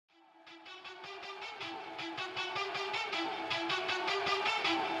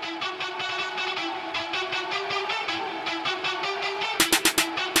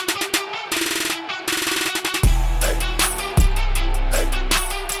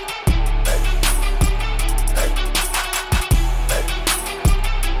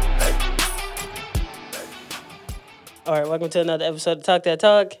All right, welcome to another episode of Talk That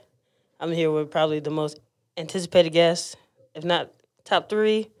Talk. I'm here with probably the most anticipated guest, if not top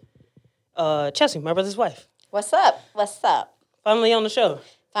three, Chelsea, my brother's wife. What's up? What's up? Finally on the show.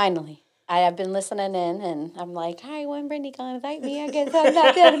 Finally. I have been listening in, and I'm like, hi, when Brittany gonna invite me? I guess I'm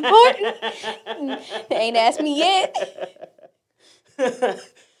not that important. They ain't asked me yet. It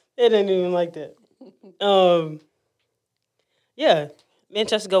didn't even like that. Yeah, me and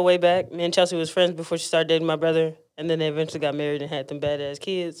Chelsea go way back. Me and Chelsea was friends before she started dating my brother, and then they eventually got married and had them badass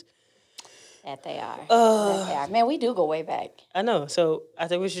kids. That they are. Man, we do go way back. I know. So I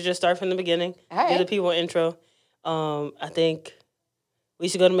think we should just start from the beginning. All right. Give the people an intro. I think we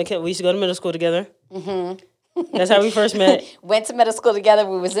used to go to middle school together. Mm-hmm. That's how we first met. Went to middle school together.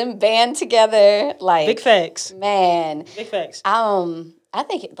 We was in band together. Like Big facts. Man. Big facts. I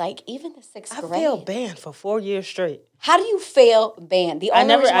think even the sixth grade. I failed band for 4 years straight. How do you fail band? The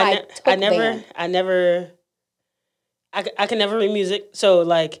only reason I took band. I can never read music. So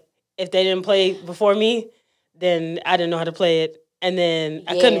like if they didn't play before me, then I didn't know how to play it. And then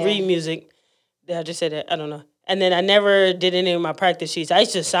I couldn't read music. Did I just say that? I don't know. And then I never did any of my practice sheets. I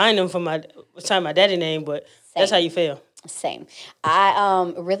used to sign them for sign my daddy's name, but that's how you fail. Same.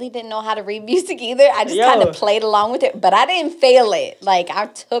 I really didn't know how to read music either. I just kind of played along with it, but I didn't fail it. Like I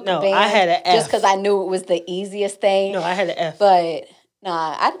took band I had an F. just because I knew it was the easiest thing. No, I had an F. But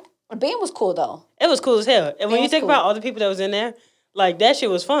band was cool though. It was cool as hell. And when you think about all the people that was in there, like that shit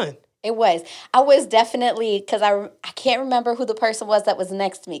was fun. It was. I was definitely, because I can't remember who the person was that was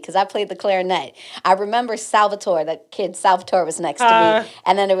next to me, because I played the clarinet. I remember Salvatore, the kid Salvatore was next to me.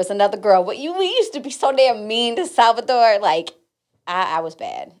 And then there was another girl. But we used to be so damn mean to Salvatore. Like, I was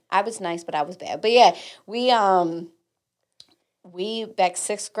bad. I was nice, but I was bad. But yeah, we back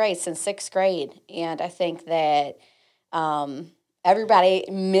since sixth grade. And I think that everybody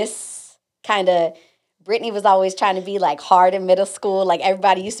Brittany was always trying to be like hard in middle school. Like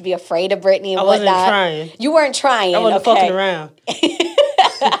everybody used to be afraid of Brittany and whatnot. I wasn't trying. You weren't trying. I wasn't fucking around.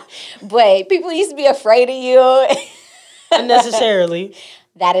 But people used to be afraid of you. Unnecessarily.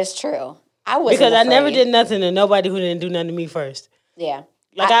 That is true. I wasn't because afraid. I never did nothing to nobody who didn't do nothing to me first. Yeah.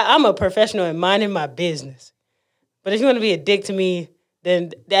 Like I'm a professional in minding my business. But if you want to be a dick to me,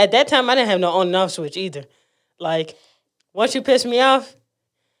 then at that time I didn't have no on and off switch either. Like once you piss me off,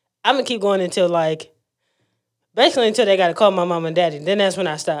 I'm gonna keep going until basically until they got to call my mom and daddy. Then that's when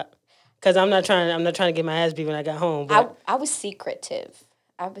I stop. Because I'm not trying to get my ass beat when I got home. But I was secretive.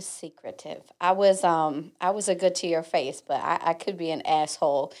 I was a good to your face, but I could be an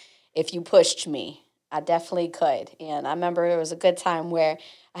asshole if you pushed me. I definitely could. And I remember it was a good time where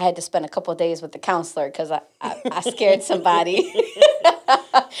I had to spend a couple of days with the counselor because I scared somebody.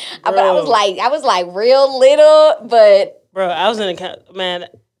 But I was like real little, but bro, I was in a man.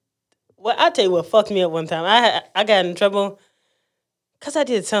 Well, I'll tell you what fucked me up one time. I got in trouble because I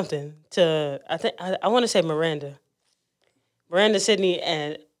did something to, I want to say Miranda. Miranda, Sydney,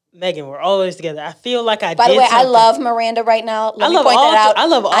 and Megan were always together. I feel like I did something. By the way, I love Miranda right now. Let me point that out. I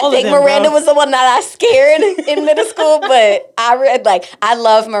love all of them, I think Miranda was the one that I scared in middle school, but I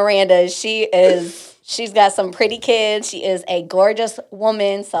love Miranda. She's got some pretty kids. She is a gorgeous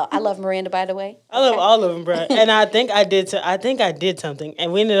woman. So I love Miranda, by the way. I love all of them, bro. And I think I did something.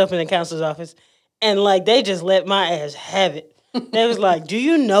 And we ended up in the counselor's office. And, they just let my ass have it. They was like, do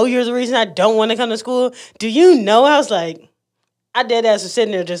you know you're the reason I don't want to come to school? Do you know? I was like, I dead ass was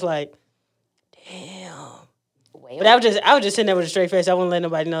sitting there just like, damn. But I was just sitting there with a straight face. I wouldn't let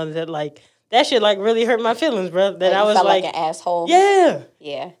nobody know that, that shit, really hurt my feelings, bro. That I was felt like an asshole? Yeah.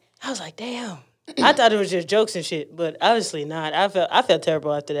 Yeah. I was like, damn. I thought it was just jokes and shit, but obviously not. I felt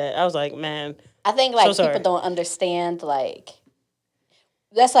terrible after that. I was like, man. I think people don't understand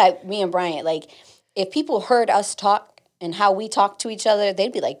that's like me and Bryant. If people heard us talk and how we talk to each other,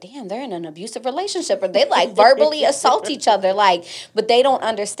 they'd be like, damn, they're in an abusive relationship, or they verbally assault each other. But they don't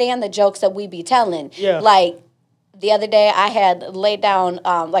understand the jokes that we be telling. Yeah. The other day I had laid down,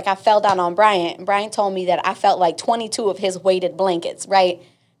 I fell down on Bryant, and Bryant told me that I felt like 22 of his weighted blankets, right?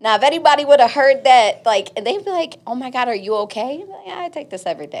 Now, if anybody would have heard that, and they'd be like, oh, my God, are you okay? I take this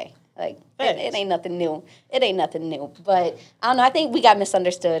every day. It ain't nothing new. It ain't nothing new. But, I don't know, I think we got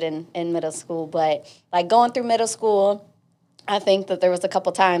misunderstood in middle school. But, going through middle school, I think that there was a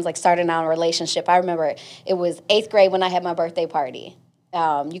couple times, starting out a relationship. I remember it was 8th grade when I had my birthday party.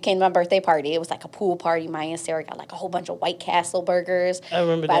 You came to my birthday party. It was a pool party. Maya and Sarah got a whole bunch of White Castle burgers. I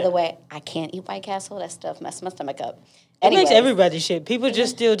remember By that. the way, I can't eat White Castle. That stuff messed my stomach up. It makes everybody shit. People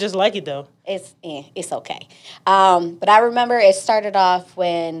just still just like it, though. It's okay. But I remember it started off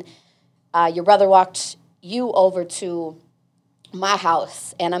when your brother walked you over to my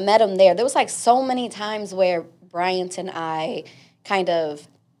house, and I met him there. There was so many times where Bryant and I kind of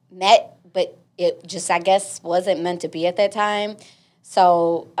met, but it just, I guess, wasn't meant to be at that time.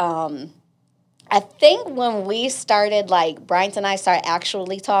 So I think when we started, like, Bryant and I started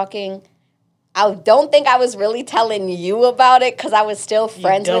actually talking, I don't think I was really telling you about it because I was still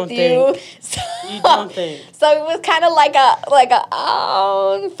friends with you. So, you don't think. So it was kind of like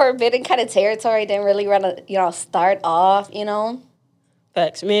a forbidden kind of territory. Didn't really start off,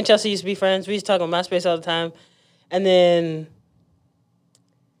 Facts. Me and Chelsea used to be friends. We used to talk on MySpace all the time. And then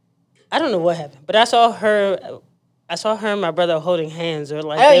I don't know what happened, but I saw her and my brother holding hands, or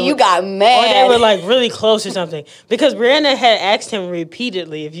like you got mad, or they were like really close or something. Because Brianna had asked him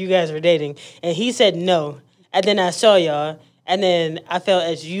repeatedly if you guys were dating, and he said no. And then I saw y'all, and then I felt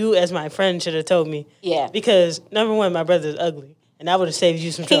as my friend should have told me. Yeah. Because number one, my brother's ugly, and I would have saved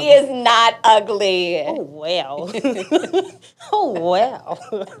you some trouble. He is not ugly. Oh wow. Oh wow.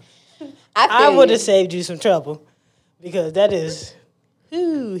 I would have saved you some trouble, because that is,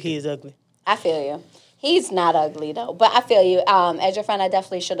 he is ugly. I feel you. He's not ugly, though. But I feel you. As your friend, I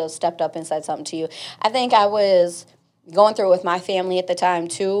definitely should have stepped up and said something to you. I think I was going through it with my family at the time,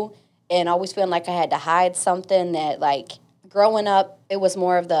 too, and always feeling like I had to hide something that, like, growing up, it was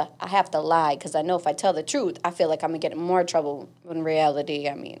more of the, I have to lie, because I know if I tell the truth, I feel like I'm going to get in more trouble in reality.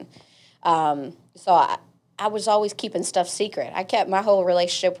 I mean, so I was always keeping stuff secret. I kept my whole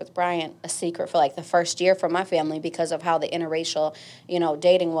relationship with Bryant a secret for like the first year from my family because of how the interracial,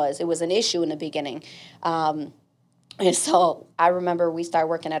 dating was. It was an issue in the beginning. And so I remember we started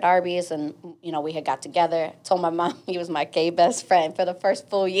working at Arby's and, we had got together. Told my mom he was my gay best friend for the first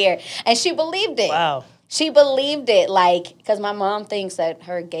full year. And she believed it. Wow. She believed it, like, because my mom thinks that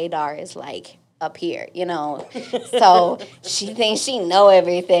her gaydar is like up here, So she thinks she know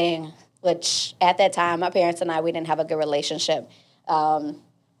everything. Which at that time, my parents and I, we didn't have a good relationship.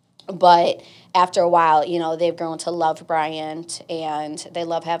 But after a while, they've grown to love Bryant, and they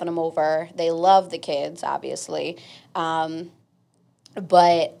love having him over. They love the kids, obviously. But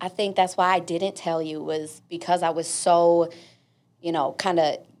I think that's why I didn't tell you, was because I was so, kind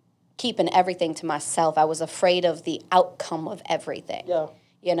of keeping everything to myself. I was afraid of the outcome of everything. Yeah.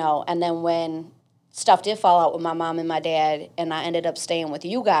 And then when stuff did fall out with my mom and my dad, and I ended up staying with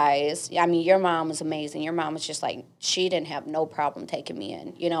you guys. I mean, your mom was amazing. Your mom was just like, she didn't have no problem taking me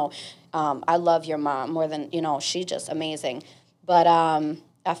in. I love your mom more than, she's just amazing. But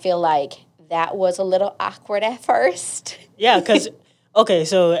I feel like that was a little awkward at first. Yeah, because, okay,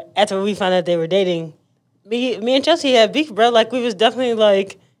 so after we found out they were dating, me and Chelsea had beef, bro. Like, we was definitely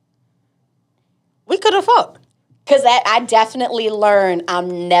like, we could have fought. Because I definitely learned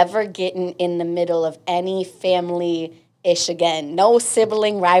I'm never getting in the middle of any family-ish again. No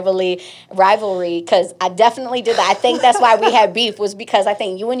sibling rivalry, because I definitely did that. I think that's why we had beef, was because I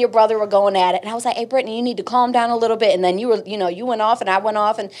think you and your brother were going at it. And I was like, hey, Brittany, you need to calm down a little bit. And then you were, you went off and I went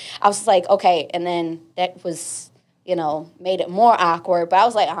off. And I was like, okay. And then that was, made it more awkward. But I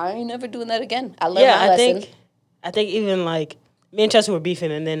was like, I ain't never doing that again. I learned my lesson. I think even like, me and Chelsea were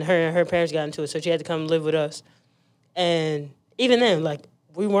beefing, and then her and her parents got into it. So she had to come live with us. And even then, like,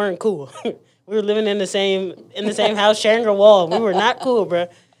 we weren't cool. We were living in the same house, sharing a wall. We were not cool, bro.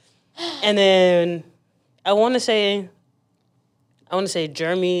 And then I want to say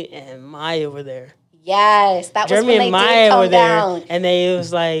Jeremy and Maya were there. Yes, that was Jeremy when and they Maya did come were there, down. and it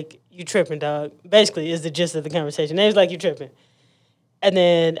was like, you tripping, dog. Basically, is the gist of the conversation. They was like, you tripping. And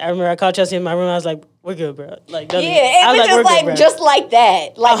then I remember I called Chelsea in my room. I was like, we're good, bro. Like, yeah, it was just like, just like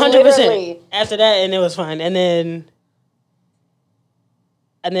that. Like, 100%. Literally. After that, and it was fine. And then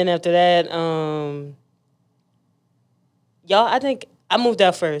after that, y'all, I think I moved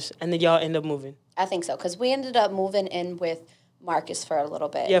out first, and then y'all end up moving. I think so, because we ended up moving in with Marcus for a little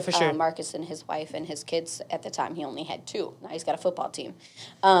bit. Yeah, for sure. Marcus and his wife and his kids. At the time, he only had 2. Now he's got a football team.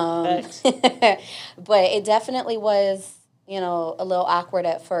 Thanks. But it definitely was, a little awkward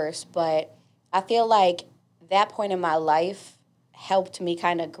at first. But I feel like that point in my life helped me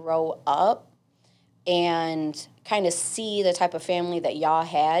kind of grow up and kind of see the type of family that y'all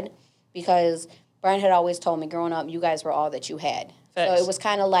had, because Brian had always told me growing up, you guys were all that you had. Thanks. So it was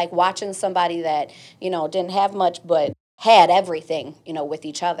kind of like watching somebody that, didn't have much but had everything, with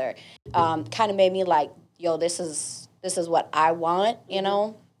each other. Kind of made me like, yo, this is what I want,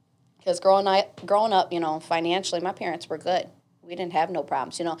 because growing up, financially, my parents were good. We didn't have no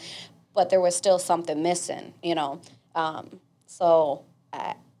problems, but there was still something missing, So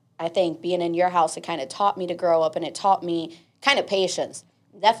I think being in your house, it kind of taught me to grow up, and it taught me kind of patience.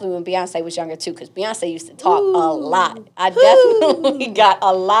 Definitely when Beyonce was younger too, because Beyonce used to talk a lot. I definitely got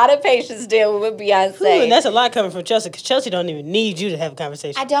a lot of patience dealing with Beyonce. And that's a lot coming from Chelsea, because Chelsea don't even need you to have a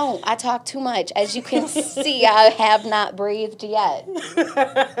conversation. I don't. I talk too much. As you can see, I have not breathed yet.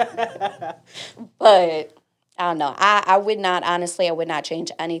 But I don't know. I would not, honestly, I would not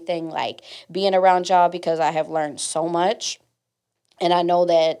change anything like being around y'all because I have learned so much. And I know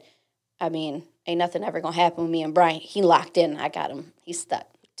that, I mean, ain't nothing ever going to happen with me and Brian. He locked in. I got him. He's stuck.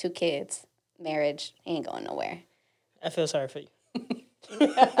 2 kids, marriage. He ain't going nowhere. I feel sorry for you.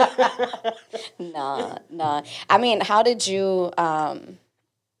 Nah. I mean, how did you,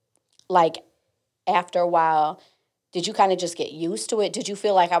 like, after a while, did you kind of just get used to it? Did you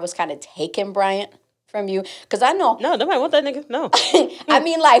feel like I was kind of taking Bryant from you? Because I know. No, nobody want that nigga. No. I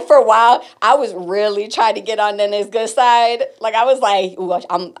mean, like, for a while, I was really trying to get on Nene's good side. Like, I was like, ooh,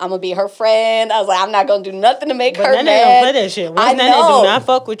 I'm going to be her friend. I was like, I'm not going to do nothing to make her Nene mad. don't play that shit. Once I Nene know. do not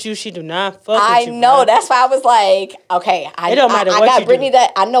fuck with you, she do not fuck with you. I know. Bro. That's why I was like, okay. It don't matter I what got you Brittany do.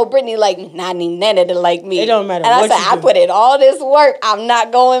 that I know Brittany like, nah, I need Nene to like me. It don't matter and what I said, you I do. put in all this work. I'm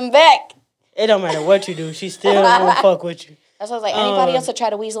not going back. It don't matter what you do. She still won't fuck with you. That's why I was like, anybody else to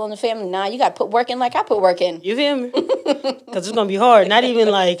try to weasel in the family? Nah, you got to put work in like I put work in. You feel me? Because it's going to be hard. Not even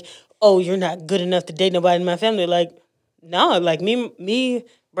like, oh, you're not good enough to date nobody in my family. Like, no, like me,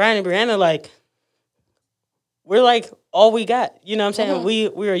 Brian and Brianna, like, we're like all we got. You know what I'm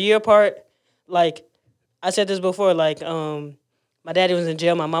saying? We're a year apart. Like, I said this before, like, my daddy was in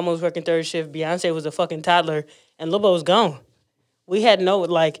jail. My mama was working third shift. Beyonce was a fucking toddler. And Lil Bo was gone. We had no,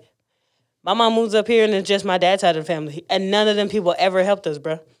 like, my mom moves up here and it's just my dad's side of the family. And none of them people ever helped us,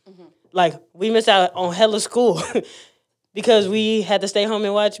 bro. Like, we missed out on hella school because we had to stay home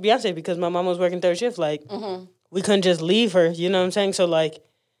and watch Beyonce because my mom was working third shift. Like, we couldn't just leave her, you know what I'm saying? So, like,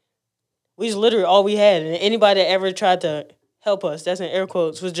 we just literally all we had. And anybody that ever tried to help us, that's in air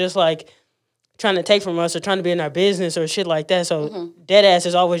quotes, was just, like, trying to take from us or trying to be in our business or shit like that. So, dead ass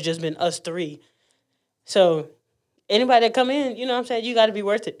has always just been us 3. So, anybody that come in, you know what I'm saying, you got to be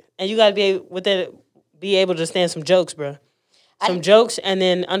worth it. And you got to be able to stand some jokes, bro. Some jokes, and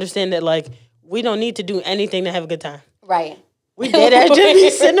then understand that, like, we don't need to do anything to have a good time. Right. We dead ass just be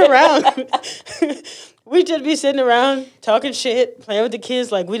sitting around. We just be sitting around, talking shit, playing with the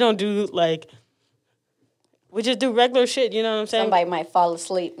kids. Like, we don't do, like, we just do regular shit, you know what I'm saying? Somebody might fall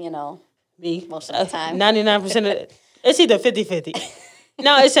asleep, you know. Me. Most of the time. 99% of it. It's either 50-50.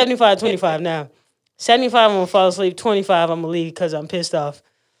 No, it's 75-25 now. 75, I'm going to fall asleep. 25, I'm going to leave because I'm pissed off.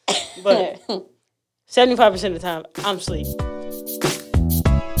 But 75% of the time, I'm asleep.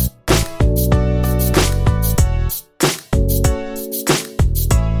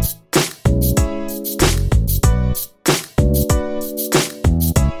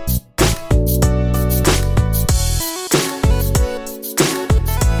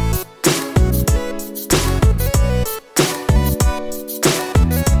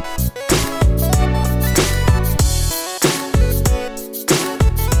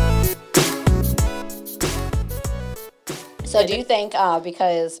 So do you think,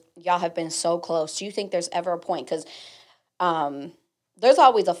 because y'all have been so close, do you think there's ever a point, because there's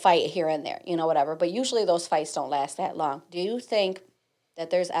always a fight here and there, you know, whatever, but usually those fights don't last that long. Do you think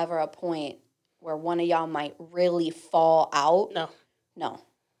that there's ever a point where one of y'all might really fall out? No. No.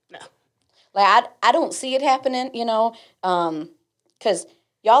 No. Like, I don't see it happening, you know, because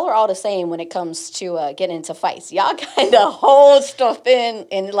y'all are all the same when it comes to getting into fights. Y'all kind of hold stuff in,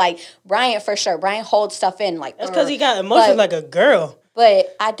 and, like, Brian, for sure. Brian holds stuff in, like... That's because he got emotions like a girl.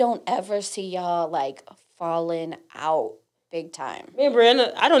 But I don't ever see y'all, like, falling out big time. Me and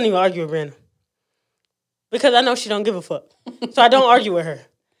Brianna, I don't even argue with Brianna. Because I know she don't give a fuck. So I don't argue with her.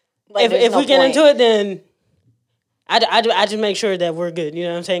 Like, if we get into it, then I just make sure that we're good. You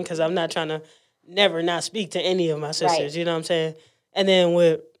know what I'm saying? Because I'm not trying to never not speak to any of my sisters. Right. You know what I'm saying? And then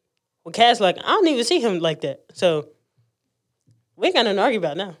with Cass, like, I don't even see him like that. So we ain't got nothing to argue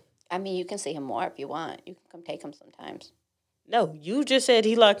about now. I mean, you can see him more if you want. You can come take him sometimes. No, you just said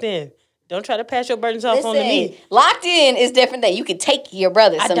he locked in. Don't try to pass your burdens off on me. Locked in is different than you could take your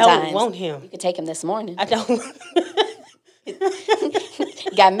brother sometimes. I don't want him. You could take him this morning. I don't.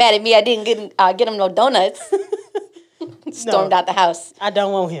 You got mad at me. I didn't get him no donuts. Stormed out the house. I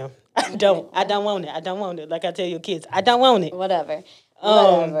don't want him. I don't want it. I don't want it. Like I tell your kids, I don't want it. Whatever.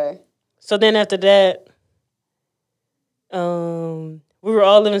 So then after that, we were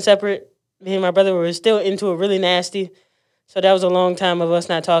all living separate. Me and my brother were still into it really nasty. So that was a long time of us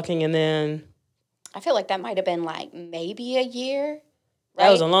not talking. And then I feel like that might have been like maybe a year. Right?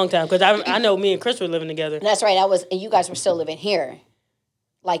 That was a long time because I know me and Chris were living together. That's right. And you guys were still living here,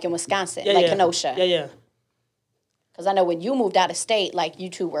 like in Wisconsin, Kenosha. Yeah. Because I know when you moved out of state, like you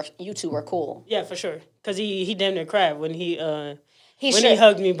two were cool. Yeah, for sure. Because he damn near cried when he He when he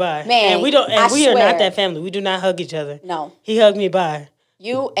hugged me by. Man, and we don't and I we are swear. not that family. We do not hug each other. No. He hugged me by.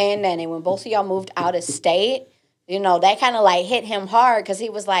 You and Nanny, when both of y'all moved out of state, you know, that kind of like hit him hard because he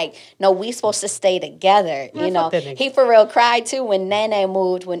was like, no, we supposed to stay together. Man, you know, fuck that nigga. he for real cried too when Nene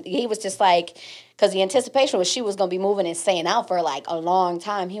moved, when he was just like, because the anticipation was she was going to be moving and staying out for like a long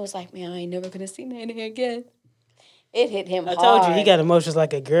time. He was like, man, I ain't never going to see Nene again. It hit him hard. I told you, he got emotions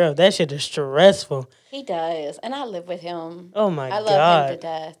like a girl. That shit is stressful. He does. And I live with him. Oh, my I God. love him to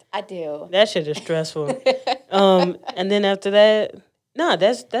death. I do. That shit is stressful. And then after that,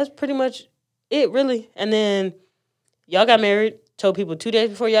 that's pretty much it, really. And then y'all got married. Told people 2 days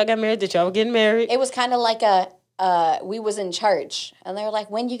before y'all got married that y'all were getting married. It was kind of like we was in church and they were like,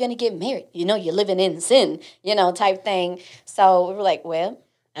 when you going to get married? You know, you're living in sin, you know, type thing. So we were like, well.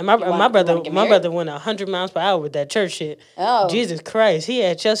 And my brother went 100 miles per hour with that church shit. Oh. Jesus Christ. He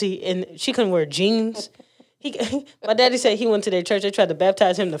had Chelsea and she couldn't wear jeans. My daddy said he went to their church. They tried to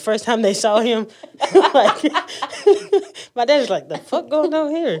baptize him the first time they saw him. Like, my daddy's like, the fuck going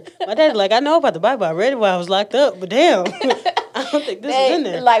on here? My daddy's like, I know about the Bible. I read it while I was locked up, but damn. I don't think this is in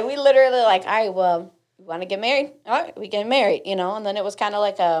there. Like, we literally like, all right, well, you want to get married? All right, we get married, you know? And then it was kind of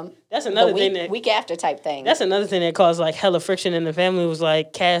like that's another week after type thing. That's another thing that caused, like, hella friction in the family was,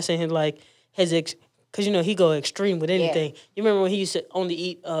 like, Cass and his, like, because, you know, he go extreme with anything. Yeah. You remember when he used to only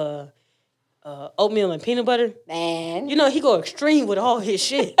eat oatmeal and peanut butter? Man. You know, he go extreme with all his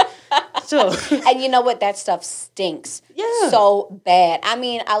shit. So. And you know what? That stuff stinks. Yeah. So bad. I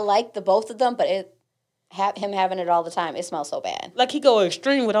mean, I like the both of them, but him having it all the time, it smells so bad. Like, he go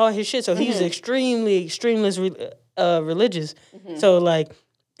extreme with all his shit, so he's extremely religious. Mm-hmm. So, like,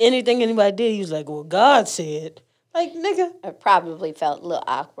 anything anybody did, he was like, well, God said. Like, nigga. It probably felt a little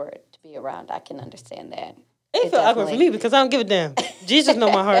awkward to be around. I can understand that. It felt awkward for me because I don't give a damn. Jesus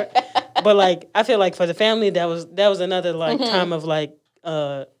know my heart. But, like, I feel like for the family, that was another, like, time of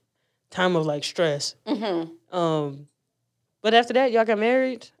stress. Mm-hmm. But after that, y'all got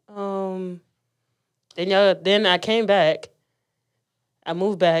married. Then I came back. I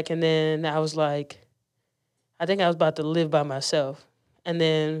moved back, and then I was like, I think I was about to live by myself. And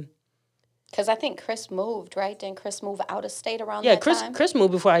then... Because I think Chris moved, right? Didn't Chris move out of state around that time? Yeah, Chris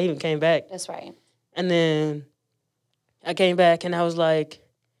moved before I even came back. That's right. And then I came back, and I was like,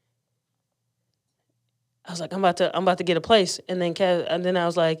 I'm about to get a place. And then I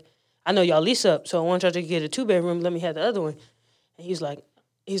was like, I know y'all lease up, so I want y'all to get a 2-bedroom. Let me have the other one. And he's like,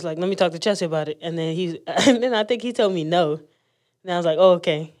 let me talk to Chelsea about it. And then I think he told me no. And I was like, oh,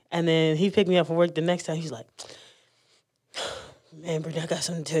 okay. And then he picked me up from work the next time. He's like, man, Brittany, I got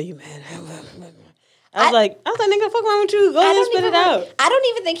something to tell you, man. I was like, nigga, fuck wrong with you? Go ahead and spit it out. I don't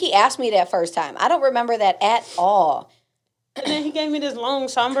even think he asked me that first time. I don't remember that at all. And then he gave me this long,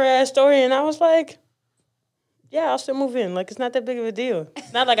 somber-ass story, and I was like, yeah, I'll still move in. Like, it's not that big of a deal.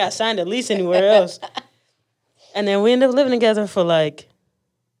 It's not like I signed a lease anywhere else. And then we ended up living together for, like,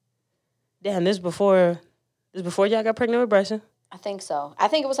 damn, this before y'all got pregnant with Bryson? I think so. I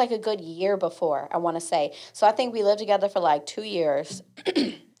think it was like a good year before, I want to say. So I think we lived together for like 2 years.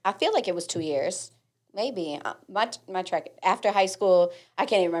 I feel like it was 2 years. Maybe. My track after high school, I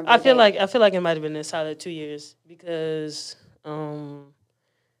can't even remember. I feel like it might have been a solid 2 years because I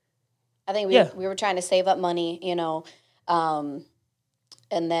think we were trying to save up money, you know. And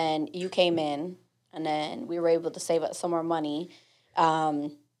then you came in, and then we were able to save up some more money.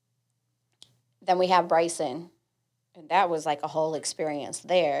 Then we have Bryson, and that was like a whole experience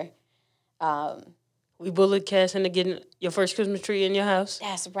there. We bullied Cass into getting your first Christmas tree in your house.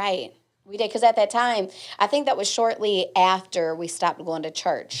 That's right. We did, because at that time, I think that was shortly after we stopped going to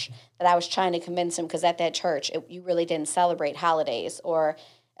church, that I was trying to convince him, because at that church, you really didn't celebrate holidays, or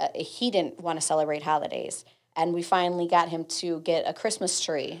he didn't want to celebrate holidays. And we finally got him to get a Christmas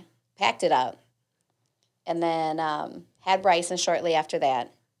tree, packed it up, and then had Bryson shortly after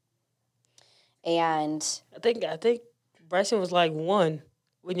that. And I think Bryson was like 1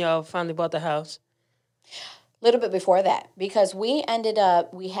 when y'all finally bought the house. A little bit before that, because we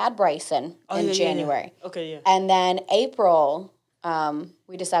had Bryson in January. Yeah. Okay, yeah. And then April,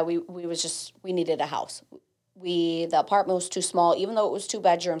 we decided we needed a house. The apartment was too small. Even though it was 2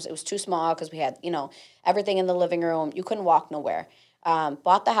 bedrooms, it was too small because we had, everything in the living room. You couldn't walk nowhere.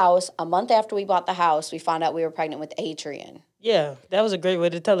 Bought the house. A month after we bought the house, we found out we were pregnant with Adrian. Yeah, that was a great way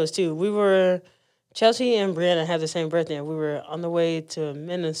to tell us, too. Chelsea and Brianna had the same birthday. We were on the way to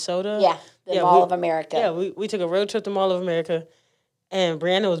Minnesota. Yeah, Mall of America. Yeah, we took a road trip to Mall of America, and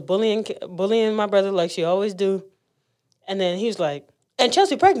Brianna was bullying my brother like she always do. And then he was like, and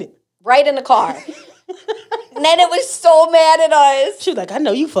Chelsea pregnant. Right in the car. Nana was so mad at us. She was like, I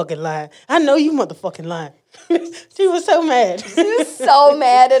know you fucking lying. I know you motherfucking lying. She was so mad. She was so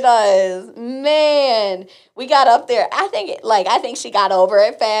mad at us. Man, we got up there. I think she got over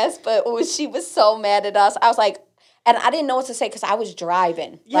it fast, but she was so mad at us. I was like, and I didn't know what to say because I was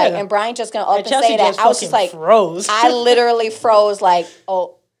driving. Yeah. Like, and Brian just gonna up and Chelsea say that. I was just like, froze. I literally froze. Like,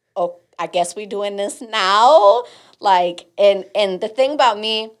 oh, I guess we doing this now. Like, and the thing about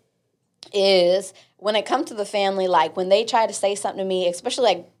me is when it comes to the family, like when they try to say something to me, especially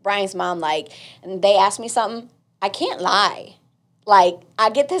like Brian's mom, like, and they ask me something, I can't lie. Like, I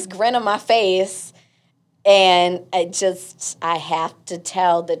get this grin on my face and I have to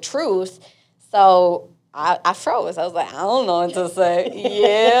tell the truth. So I froze. I was like, I don't know what to say.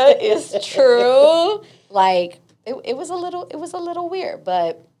 Yeah, it's true. Like, it was a little weird,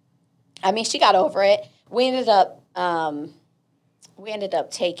 but I mean, she got over it. We ended up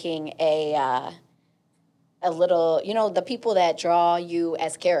taking a little, the people that draw you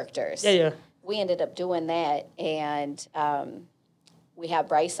as characters. Yeah. We ended up doing that, and we had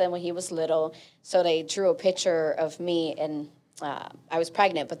Bryson when he was little. So they drew a picture of me, and I was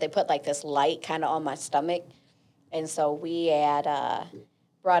pregnant, but they put like this light kind of on my stomach. And so we had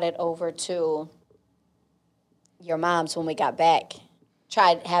brought it over to your mom's when we got back.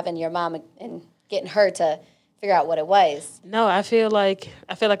 Tried having your mom and getting her to figure out what it was. No, I feel like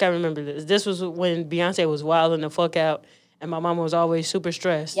I remember this. This was when Beyonce was wilding the fuck out, and my mama was always super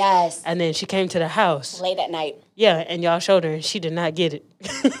stressed. Yes. And then she came to the house. Late at night. Yeah, and y'all showed her, and she did not get it.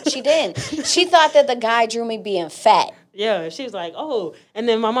 She didn't. She thought that the guy drew me being fat. Yeah, she was like, oh. And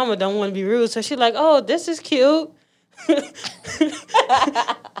then my mama don't want to be rude, so she's like, oh, this is cute.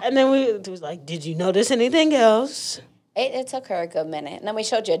 And then we was like, did you notice anything else? It took her a good minute. And then we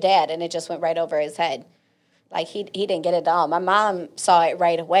showed your dad, and it just went right over his head. Like, he didn't get it at all. My mom saw it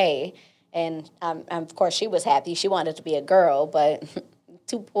right away, and of course, she was happy. She wanted to be a girl, but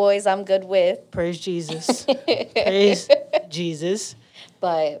 2 boys I'm good with. Praise Jesus. Praise Jesus.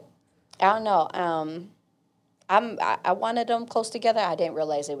 But I don't know. I wanted them close together. I didn't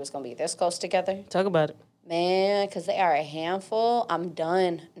realize it was going to be this close together. Talk about it. Man, because they are a handful. I'm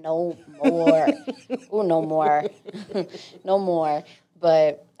done. No more. Ooh, no more. No more.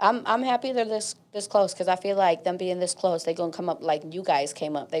 But I'm happy they're this close because I feel like them being this close, they're going to come up like you guys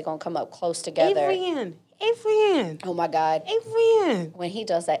came up. They're going to come up close together. Adrian. Oh, my God. Adrian. When he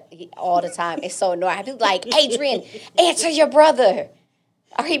does that all the time, it's so annoying. I be like, Adrian, answer your brother.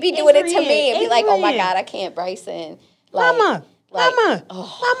 Or he be doing it to me and be like, oh, my God, I can't, Bryson. Like, Mama.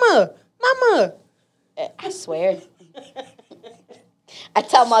 I swear. I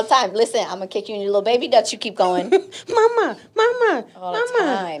tell him all the time, listen, I'm going to kick you in your little baby nuts. You keep going. Mama. All the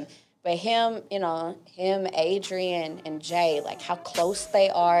time. But him, Adrian, and Jay, like how close they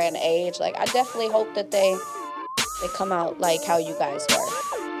are in age, like I definitely hope that they come out like how you guys were.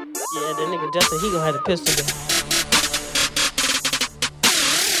 Yeah, that nigga Justin, he gonna have a pistol gun.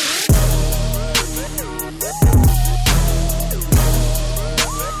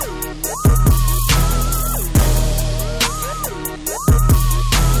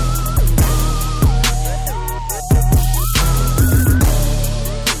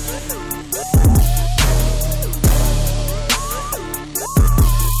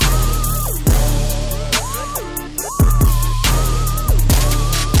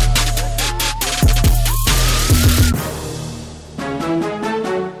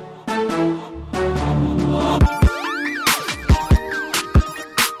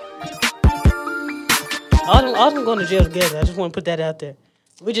 All of them going to jail together. I just want to put that out there.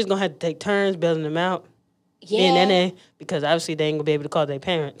 We're just going to have to take turns bailing them out. Yeah. Me and Nene, because obviously they ain't going to be able to call their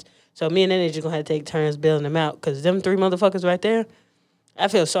parents. So me and Nene just going to have to take turns bailing them out. Because them 3 motherfuckers right there, I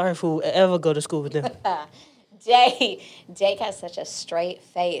feel sorry for whoever go to school with them. Jake has such a straight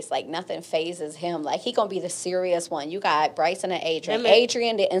face. Like, nothing phases him. Like, he going to be the serious one. You got Bryson and Adrian.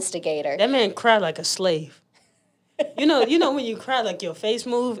 Adrian, the instigator. That man cried like a slave. You know when you cry, like your face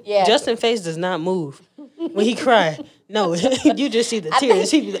move? Yeah. Justin's face does not move when he cry. No, you just see the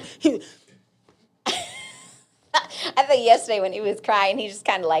tears. I think yesterday when he was crying, he just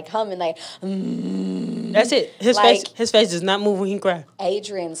kind of like humming like, That's it. His face does not move when he cry.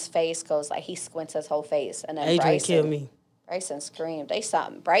 Adrian's face goes like he squints his whole face, and then Adrian killed me. Bryson screamed. They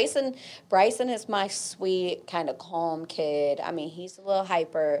something. Bryson is my sweet, kind of calm kid. I mean, he's a little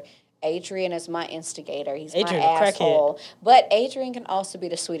hyper. Adrian is my instigator. He's my asshole. But Adrian can also be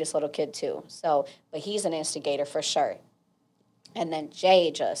the sweetest little kid too. So, but he's an instigator for sure. And then Jay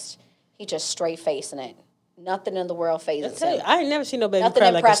he just straight facing it. Nothing in the world phases him. I ain't never seen no baby Nothing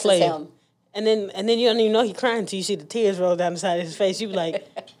cry like a slave. him. And then you don't even know he crying until you see the tears roll down the side of his face. You be like,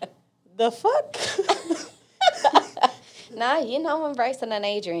 the fuck? Nah, you know when Bryson and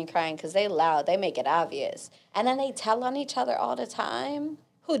Adrian crying because they loud. They make it obvious. And then they tell on each other all the time.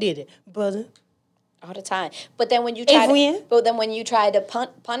 Who did it, brother? All the time. But then when you try Adrian? to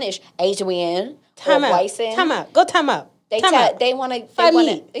punish Adrian Time or out. Bryson, Time out. Go time out. they Time out. they want to Fight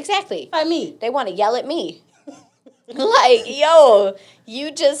me. exactly. Fight me. They want to yell at me. Like, yo,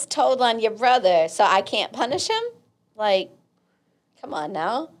 you just told on your brother, so I can't punish him? Like, come on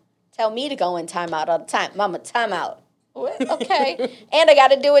now. Tell me to go in timeout all the time. Mama, timeout. What? Okay. And I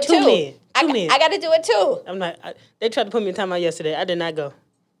got to do it too. Men. I got to do it too. I'm not. They tried to put me in timeout yesterday. I did not go.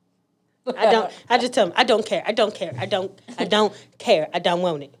 I don't. I just tell them I don't care. I don't care. I don't care. I don't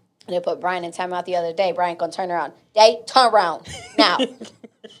want it. And they put Brian in timeout the other day. Brian gonna turn around. Daddy, turn around now.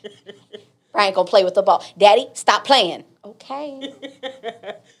 Brian gonna play with the ball. Daddy, stop playing. Okay.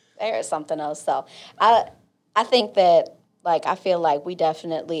 There's something else though. I think that I feel like we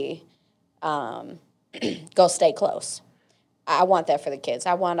definitely go stay close. I want that for the kids.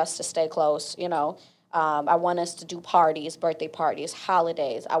 I want us to stay close, you know. I want us to do parties, birthday parties,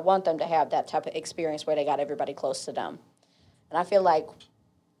 holidays. I want them to have that type of experience where they got everybody close to them. And I feel like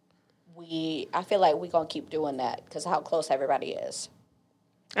we gonna keep doing that because how close everybody is.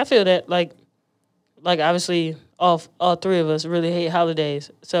 I feel that like obviously all three of us really hate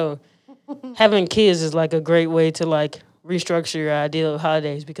holidays. So having kids is like a great way to like restructure your idea of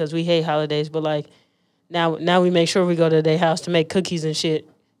holidays because we hate holidays, but like now we make sure we go to their house to make cookies and shit,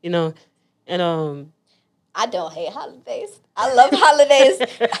 you know. And I don't hate holidays. I love holidays.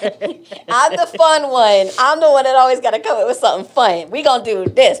 I'm the fun one. I'm the one that always got to come up with something fun. We going to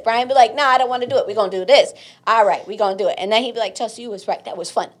do this. Brian be like, nah, I don't want to do it. We going to do this. All right, we going to do it. And then he'd be like, Chelsea, you was right. That was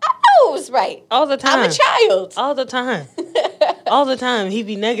fun. I know it was right. all the time. I'm a child. All the time. All the time. He'd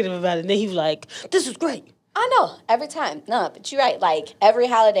be negative about it. And then he'd be like, this is great. I know, every time. No, but you're right. Like, every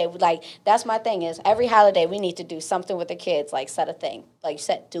holiday, that's my thing is every holiday we need to do something with the kids, like set a thing. Like you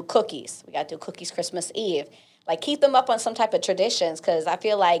said, do cookies. We got to do cookies Christmas Eve. Like, keep them up on some type of traditions because I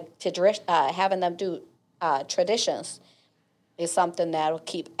feel like having them do traditions is something that will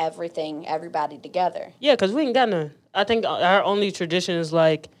keep everybody together. Yeah, because we ain't got none. I think our only tradition is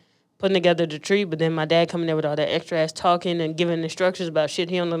like putting together the tree, but then my dad coming there with all that extra ass talking and giving instructions about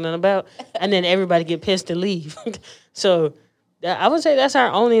shit he don't know nothing about, and then everybody get pissed and leave. So I would say that's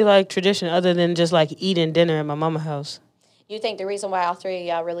our only like tradition other than just like eating dinner at my mama's house. You think the reason why all three of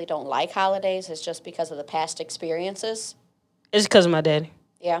y'all really don't like holidays is just because of the past experiences? It's because of my daddy.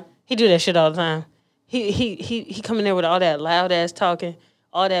 Yeah. He do that shit all the time. He come in there with all that loud ass talking,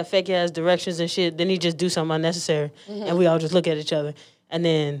 all that fake ass directions and shit. Then he just do something unnecessary, and we all just look at each other, and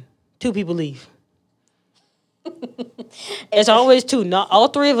then 2 people leave. It's always 2. Not all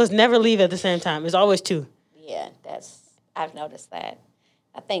 3 of us never leave at the same time. It's always 2. Yeah, I've noticed that.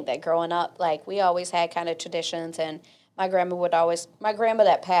 I think that growing up, like, we always had kind of traditions, and my grandma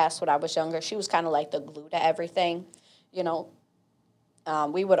that passed when I was younger, she was kind of like the glue to everything, you know.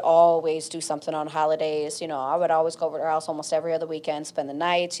 We would always do something on holidays. You know, I would always go over to her house almost every other weekend, spend the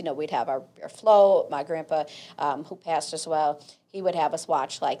nights. You know, we'd have our float. My grandpa, who passed as well, he would have us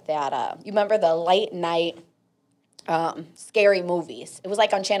watch like that. You remember the late night scary movies? It was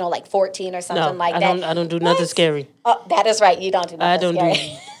like on channel like 14 or something like that. I don't do nothing scary. Oh, that is right. You don't do nothing scary. I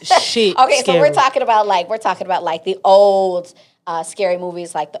don't do shit. Okay, scary. So we're talking about like the old scary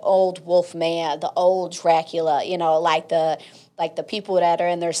movies, like the old Wolfman, the old Dracula. You know, like the people that are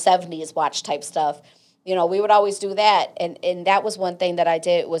in their 70s watch type stuff. You know, we would always do that. And that was one thing that I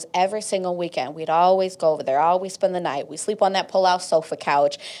did was every single weekend. We'd always go over there, always spend the night. We sleep on that pull-out sofa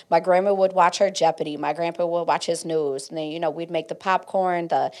couch. My grandma would watch her Jeopardy. My grandpa would watch his news. And then, you know, we'd make the popcorn,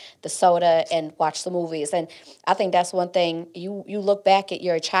 the soda, and watch the movies. And I think that's one thing. You look back at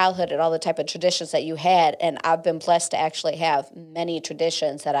your childhood and all the type of traditions that you had, and I've been blessed to actually have many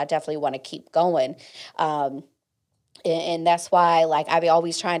traditions that I definitely want to keep going. And that's why, like, I be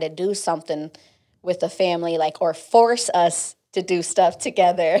always trying to do something with the family, like, or force us to do stuff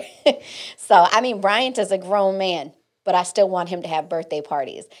together. So, I mean, Bryant is a grown man, but I still want him to have birthday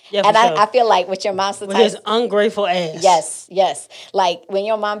parties. Yeah, and sure. I feel like with your mom sometimes. With his ungrateful ass. Yes. Like, when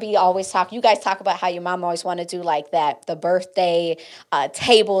your mom be always you guys talk about how your mom always want to do, like, the birthday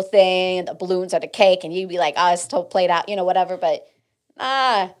table thing, the balloons or the cake, and you be like, oh, it's so played out, you know, whatever, but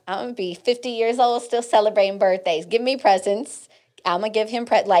I'm going to be 50 years old still celebrating birthdays. Give me presents. I'm going to give him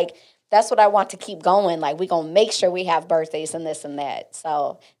that's what I want to keep going. Like, we're going to make sure we have birthdays and this and that.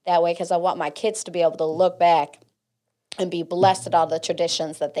 So that way, because I want my kids to be able to look back and be blessed at all the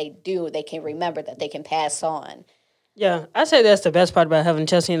traditions that they do, they can remember, that they can pass on. Yeah, I say that's the best part about having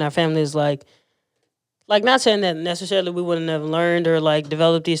Chelsea in our family is like not saying that necessarily we wouldn't have learned or like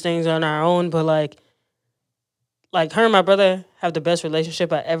developed these things on our own, but like like her and my brother have the best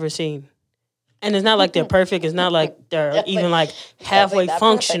relationship I ever seen. And it's not like they're perfect. It's not like they're even like halfway not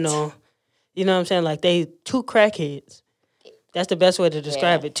functional. You know what I'm saying? Like they two crackheads. That's the best way to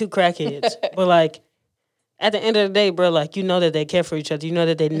describe it. Two crackheads. But like at the end of the day, bro, like you know that they care for each other. You know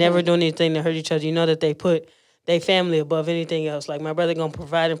that they never do anything to hurt each other. You know that they put their family above anything else. Like my brother gonna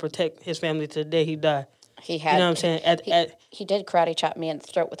provide and protect his family to the day he die. He had. You know what I'm saying? He did karate chop me in the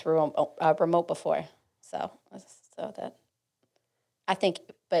throat with remote before. So that I think,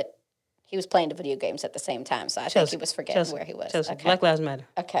 but he was playing the video games at the same time. So I think he was forgetting where he was. Chelsea, Okay. Black Lives Matter.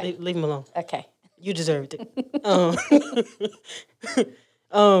 Okay. Leave him alone. Okay. You deserved it.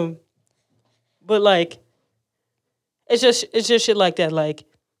 But like, it's just shit like that. Like,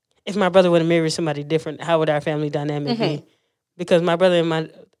 if my brother would have married somebody different, how would our family dynamic be? Because my brother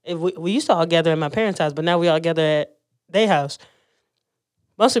and we used to all gather at my parents' house, but now we all gather at their house.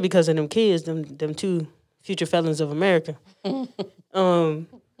 Mostly because of them kids, them two future felons of America.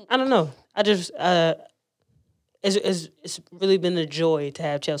 I don't know. I just it's really been a joy to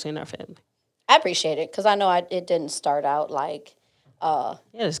have Chelsea in our family. I appreciate it because I know it didn't start out like.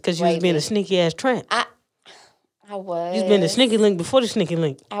 It's because you was being a sneaky ass tramp. I was. You was being a sneaky link before the sneaky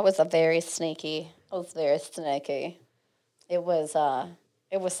link. I was very sneaky. It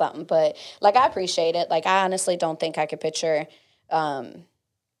was something, but like I appreciate it. Like I honestly don't think I could picture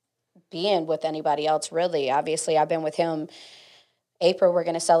being with anybody else. Really, obviously, I've been with him. April, we're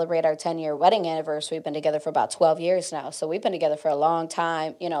going to celebrate our 10-year wedding anniversary. We've been together for about 12 years now, so we've been together for a long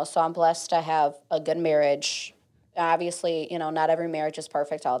time. You know, so I'm blessed to have a good marriage. Obviously, you know, not every marriage is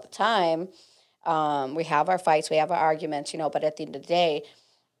perfect all the time. We have our fights, we have our arguments, you know, but at the end of the day,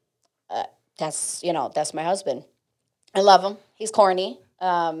 that's my husband. I love him. He's corny.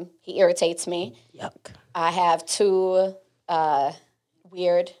 He irritates me. Yuck. I have two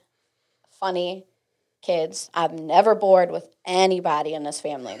weird, funny kids. I'm never bored with anybody in this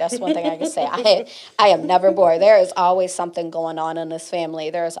family. That's one thing I can say. I am never bored. There is always something going on in this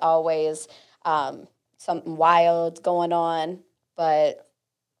family. There's always something wild going on. But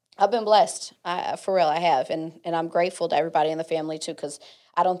I've been blessed. For real, I have. And I'm grateful to everybody in the family, too, because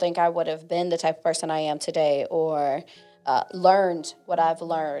I don't think I would have been the type of person I am today or learned what I've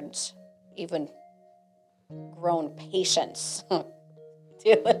learned, even grown patience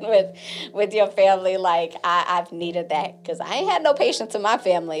dealing with your family. Like, I've needed that because I ain't had no patience in my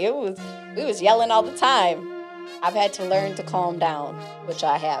family. We was yelling all the time. I've had to learn to calm down, which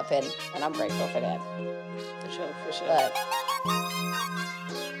I have, and I'm grateful for that. For sure. But